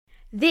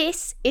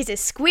This is a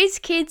Squiz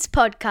Kids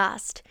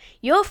podcast,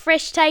 your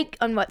fresh take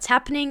on what's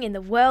happening in the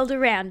world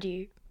around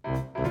you.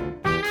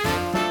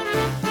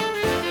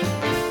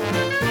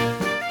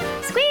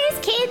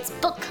 Squiz Kids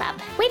Book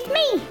Club with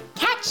me,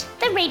 Catch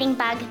the Reading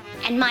Bug,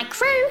 and my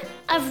crew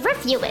of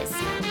reviewers.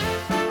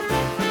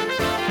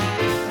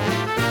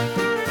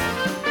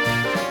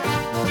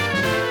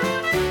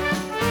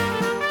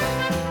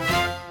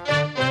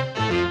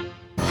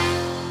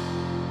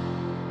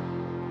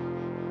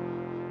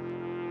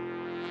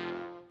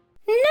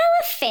 No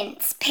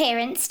offence,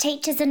 parents,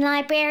 teachers and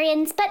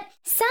librarians, but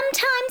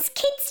sometimes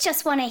kids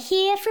just want to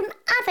hear from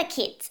other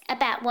kids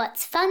about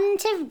what's fun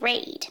to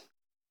read.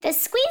 The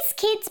Squiz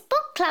Kids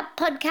Book Club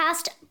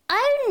podcast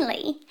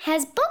only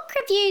has book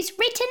reviews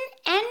written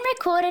and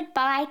recorded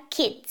by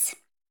kids.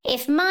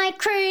 If my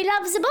crew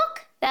loves a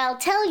book, they'll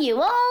tell you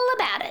all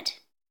about it.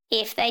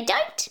 If they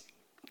don't,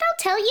 they'll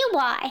tell you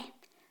why.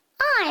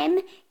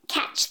 I'm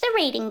Catch the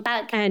Reading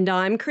Bug. And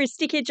I'm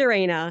Christy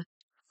Kijarina.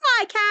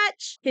 Hi,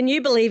 Catch. Can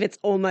you believe it's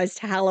almost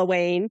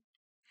Halloween?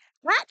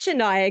 Catch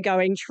and I are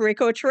going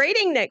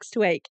trick-or-treating next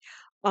week.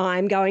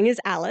 I'm going as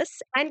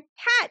Alice, and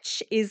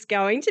Catch is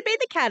going to be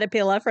the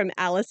caterpillar from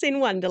Alice in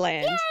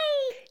Wonderland.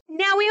 Yay!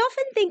 Now, we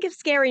often think of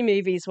scary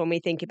movies when we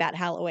think about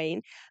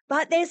Halloween,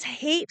 but there's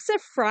heaps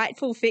of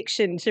frightful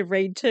fiction to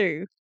read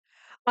too.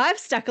 I've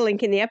stuck a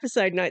link in the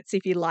episode notes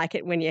if you like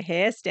it when your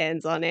hair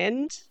stands on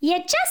end. You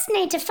just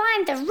need to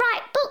find the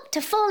right book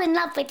to fall in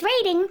love with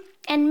reading,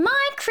 and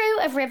my crew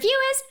of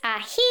reviewers are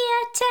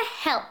here to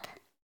help.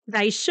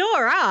 They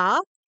sure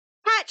are.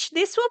 Catch,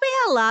 this will be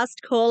our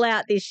last call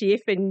out this year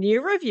for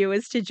new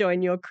reviewers to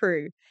join your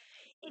crew.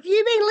 If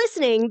you've been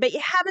listening but you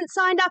haven't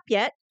signed up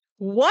yet,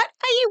 what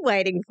are you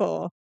waiting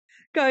for?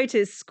 Go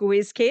to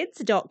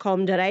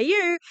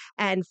squizkids.com.au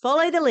and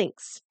follow the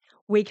links.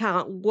 We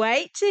can't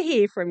wait to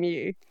hear from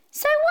you.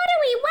 So what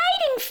are we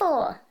waiting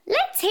for?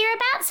 Let's hear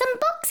about some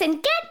books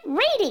and get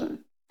reading.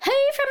 Who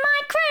from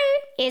my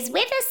crew is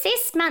with us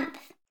this month?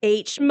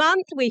 Each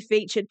month we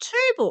feature 2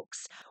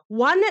 books,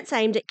 one that's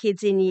aimed at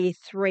kids in Year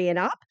 3 and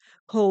up,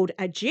 called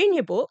a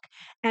junior book,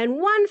 and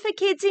one for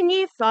kids in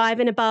Year 5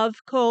 and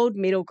above, called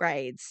middle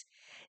grades.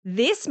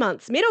 This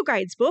month's middle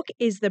grades book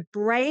is The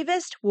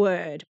Bravest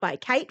Word by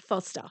Kate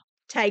Foster.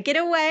 Take it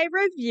away,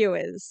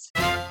 reviewers.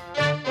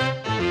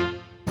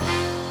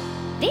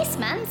 This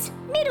month's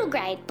middle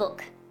grade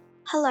book.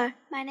 Hello,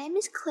 my name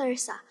is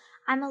Clarissa.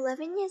 I'm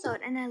 11 years old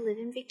and I live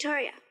in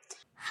Victoria.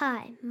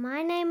 Hi,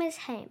 my name is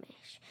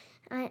Hamish,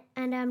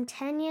 and I'm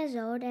 10 years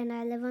old and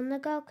I live on the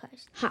Gold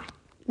Coast. Hi,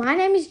 my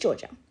name is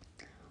Georgia.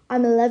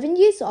 I'm 11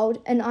 years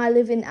old and I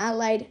live in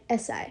Adelaide,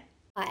 SA.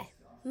 Hi,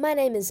 my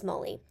name is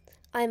Molly.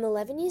 I'm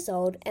 11 years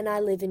old and I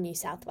live in New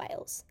South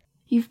Wales.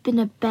 You've been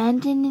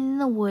abandoned in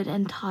the wood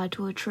and tied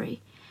to a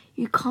tree.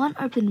 You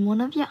can't open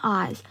one of your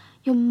eyes.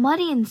 You're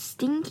muddy and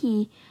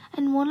stinky,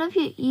 and one of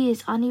your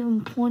ears aren't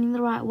even pointing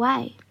the right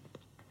way.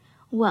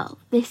 Well,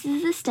 this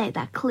is the state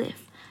that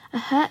Cliff, a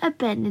hurt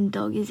abandoned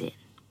dog, is in.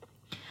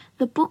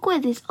 The book where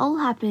this all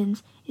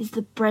happens is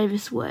The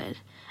Bravest Word,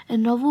 a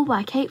novel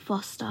by Kate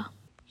Foster.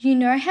 You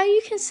know how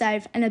you can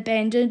save an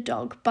abandoned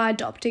dog by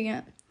adopting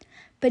it.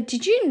 But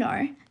did you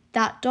know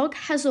that dog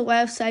has a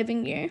way of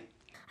saving you?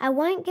 I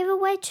won't give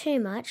away too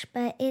much,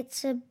 but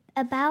it's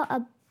about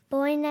a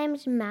boy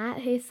named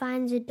Matt who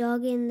finds a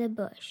dog in the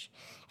bush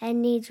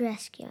and needs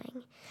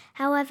rescuing.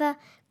 However,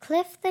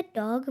 Cliff the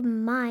dog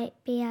might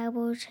be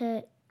able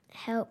to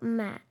help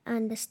Matt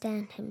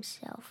understand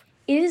himself.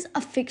 It is a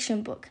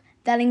fiction book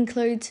that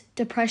includes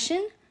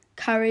depression,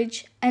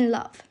 courage, and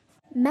love.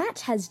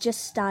 Matt has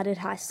just started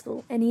high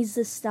school and he's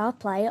the star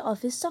player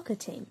of his soccer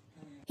team.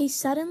 He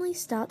suddenly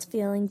starts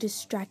feeling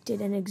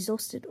distracted and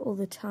exhausted all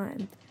the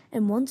time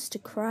and wants to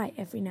cry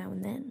every now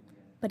and then,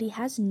 but he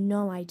has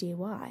no idea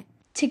why.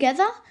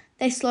 Together,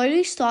 they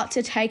slowly start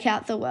to take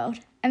out the world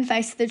and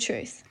face the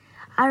truth.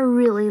 I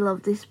really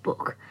love this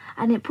book,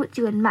 and it puts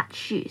you in Matt's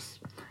shoes.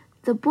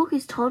 The book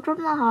is told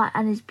from the heart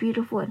and is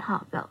beautiful and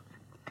heartfelt.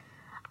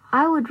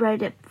 I would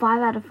rate it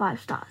 5 out of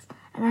 5 stars,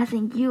 and I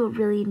think you will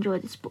really enjoy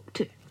this book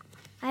too.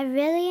 I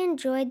really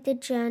enjoyed the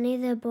journey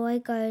the boy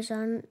goes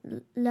on,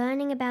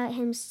 learning about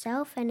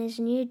himself and his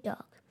new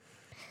dog.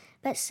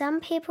 But some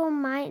people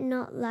might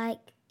not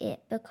like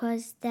it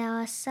because there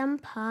are some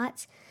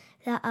parts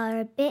that are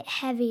a bit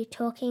heavy,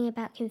 talking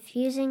about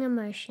confusing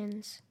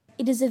emotions.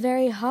 It is a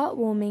very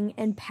heartwarming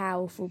and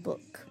powerful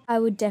book. I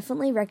would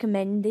definitely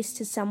recommend this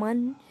to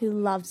someone who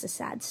loves a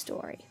sad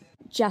story.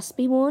 Just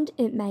be warned,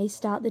 it may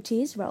start the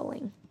tears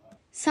rolling.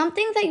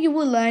 Something that you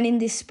will learn in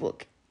this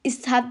book is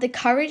to have the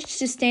courage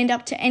to stand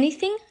up to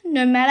anything,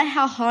 no matter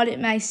how hard it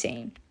may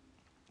seem.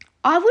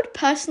 I would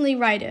personally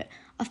rate it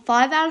a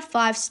 5 out of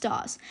 5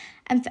 stars,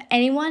 and for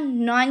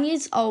anyone 9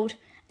 years old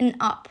and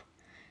up.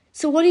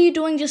 So what are you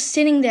doing just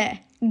sitting there?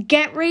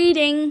 Get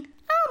reading!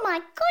 Oh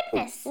my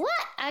goodness,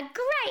 what a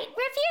great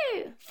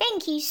review.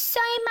 Thank you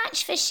so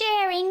much for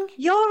sharing.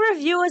 Your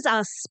reviewers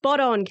are spot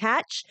on,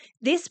 Catch.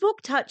 This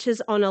book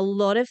touches on a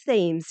lot of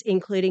themes,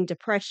 including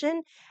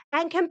depression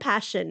and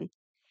compassion.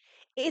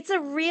 It's a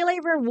really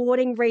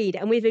rewarding read,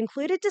 and we've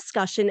included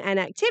discussion and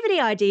activity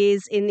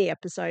ideas in the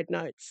episode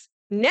notes.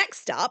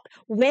 Next up,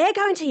 we're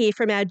going to hear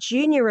from our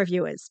junior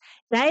reviewers.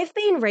 They've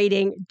been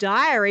reading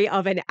Diary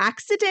of an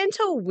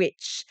Accidental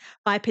Witch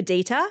by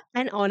Perdita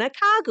and Honor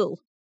Cargill,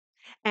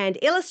 and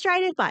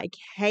illustrated by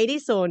Katie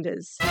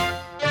Saunders.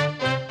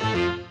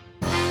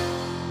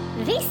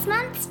 This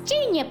month's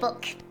junior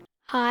book.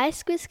 Hi,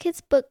 Squiz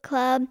Kids Book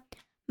Club.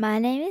 My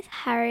name is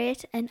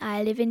Harriet and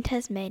I live in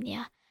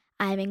Tasmania.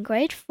 I'm in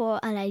grade 4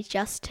 and I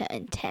just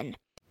turned 10.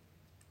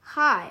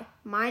 Hi,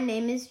 my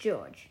name is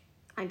George.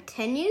 I'm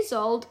 10 years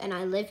old and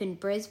I live in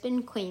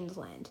Brisbane,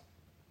 Queensland.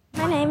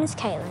 My name is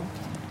Caitlin.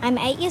 I'm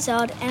 8 years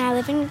old and I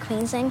live in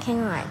Queensland,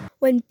 Kingaroy.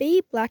 When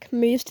Bee Black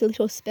moves to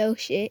Little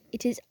Spellshire,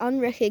 it is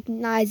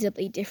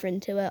unrecognisably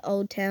different to her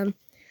old town.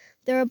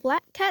 There are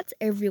black cats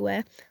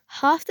everywhere.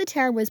 Half the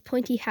town wears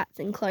pointy hats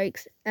and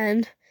cloaks,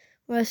 and,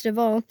 worst of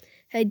all,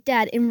 her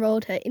dad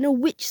enrolled her in a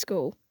witch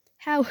school.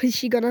 How was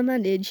she going to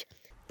manage?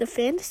 The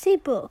fantasy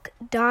book,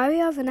 Diary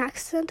of an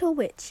Accidental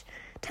Witch,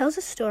 tells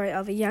the story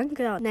of a young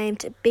girl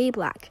named Bee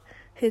Black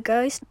who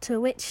goes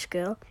to witch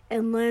school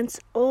and learns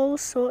all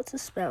sorts of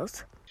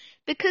spells.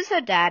 Because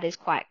her dad is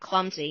quite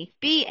clumsy,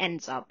 Bee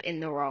ends up in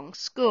the wrong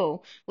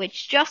school,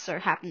 which just so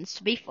happens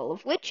to be full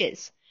of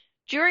witches.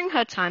 During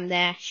her time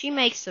there, she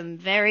makes some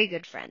very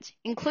good friends,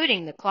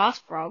 including the class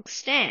frog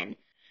Stan.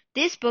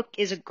 This book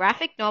is a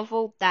graphic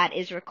novel that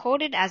is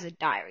recorded as a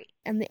diary.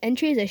 And the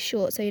entries are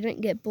short so you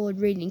don't get bored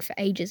reading for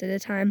ages at a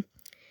time.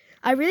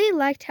 I really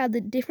liked how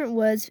the different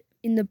words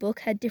in the book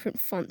had different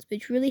fonts,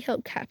 which really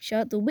helped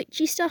capture the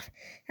witchy stuff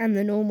and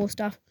the normal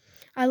stuff.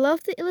 I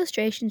love the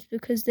illustrations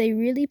because they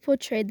really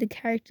portrayed the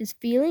characters'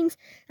 feelings,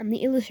 and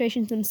the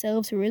illustrations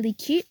themselves were really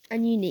cute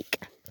and unique.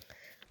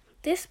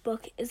 This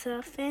book is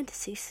a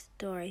fantasy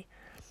story.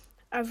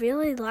 I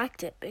really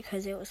liked it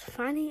because it was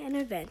funny and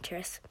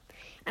adventurous.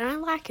 And I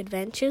like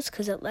adventures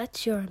because it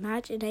lets your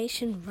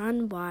imagination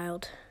run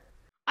wild.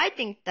 I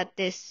think that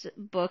this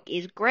book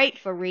is great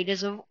for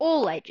readers of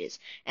all ages,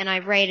 and I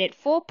rate it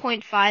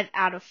 4.5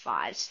 out of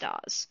 5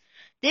 stars.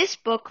 This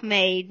book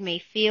made me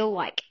feel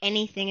like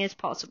anything is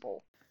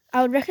possible.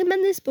 I would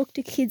recommend this book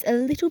to kids a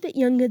little bit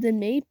younger than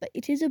me, but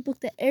it is a book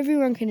that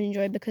everyone can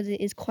enjoy because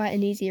it is quite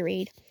an easy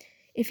read.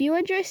 If you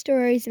enjoy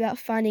stories about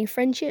finding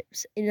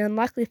friendships in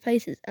unlikely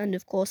places and,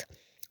 of course,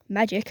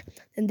 magic,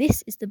 then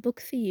this is the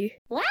book for you.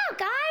 Wow,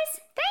 guys!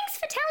 Thanks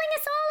for telling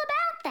us all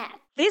about that.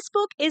 This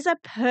book is a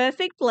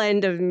perfect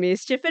blend of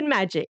mischief and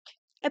magic.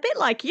 A bit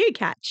like you,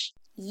 Catch.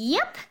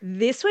 Yep.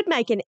 This would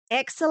make an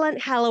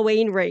excellent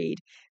Halloween read.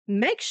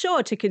 Make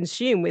sure to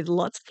consume with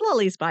lots of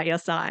lollies by your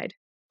side.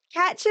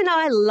 Catch and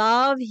I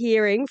love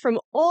hearing from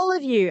all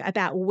of you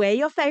about where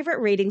your favourite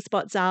reading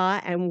spots are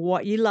and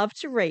what you love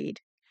to read.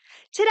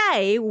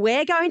 Today,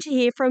 we're going to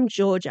hear from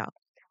Georgia.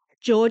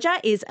 Georgia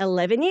is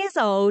 11 years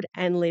old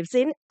and lives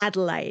in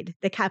Adelaide,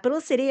 the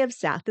capital city of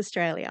South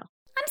Australia.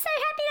 I'm so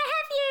happy to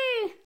have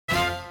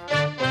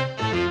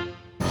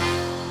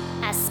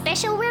you. A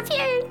special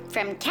review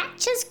from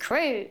Catch's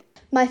crew.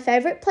 My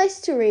favourite place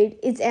to read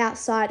is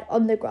outside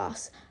on the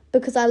grass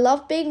because I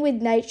love being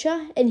with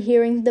nature and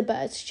hearing the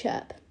birds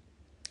chirp.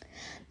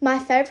 My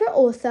favourite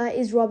author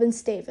is Robin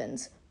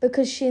Stevens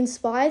because she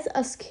inspires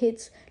us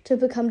kids to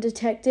become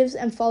detectives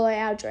and follow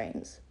our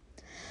dreams.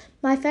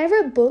 My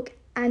favourite book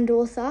and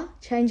author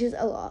changes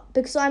a lot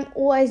because I'm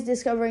always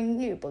discovering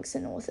new books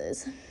and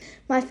authors.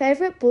 My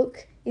favourite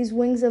book is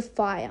Wings of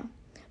Fire,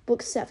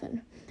 book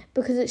 7,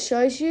 because it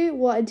shows you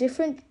what a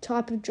different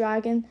type of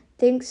dragon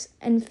thinks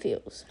and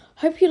feels.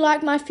 Hope you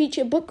like my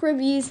future book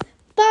reviews.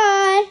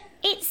 Bye!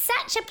 It's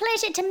such a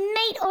pleasure to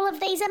meet all of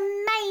these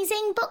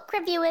amazing book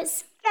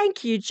reviewers.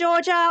 Thank you,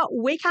 Georgia.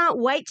 We can't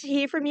wait to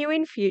hear from you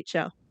in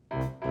future.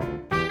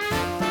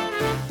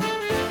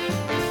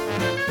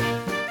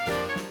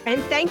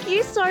 And thank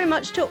you so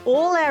much to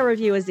all our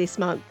reviewers this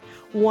month.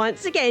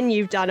 Once again,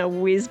 you've done a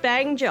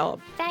whiz-bang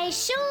job. They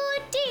sure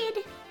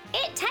did.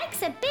 It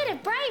takes a bit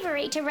of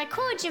bravery to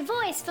record your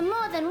voice for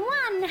more than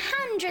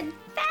 100,000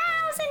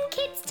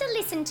 kids to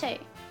listen to.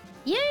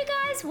 You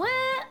guys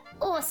were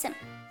awesome.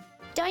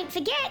 Don't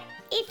forget,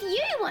 if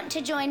you want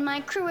to join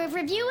my crew of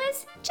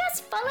reviewers,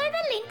 just follow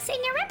the links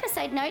in your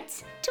episode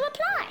notes to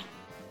apply.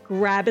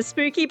 Grab a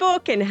spooky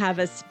book and have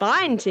a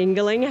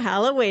spine-tingling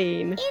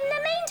Halloween. In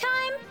the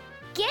meantime,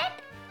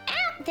 get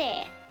out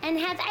there and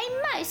have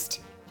a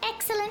most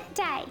excellent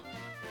day.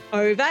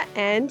 Over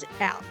and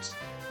out.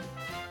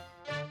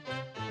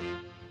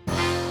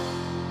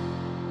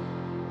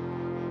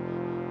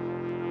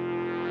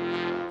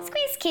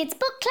 Squiz Kids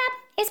Book Club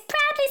is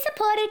proudly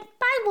supported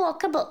by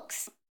Walker Books.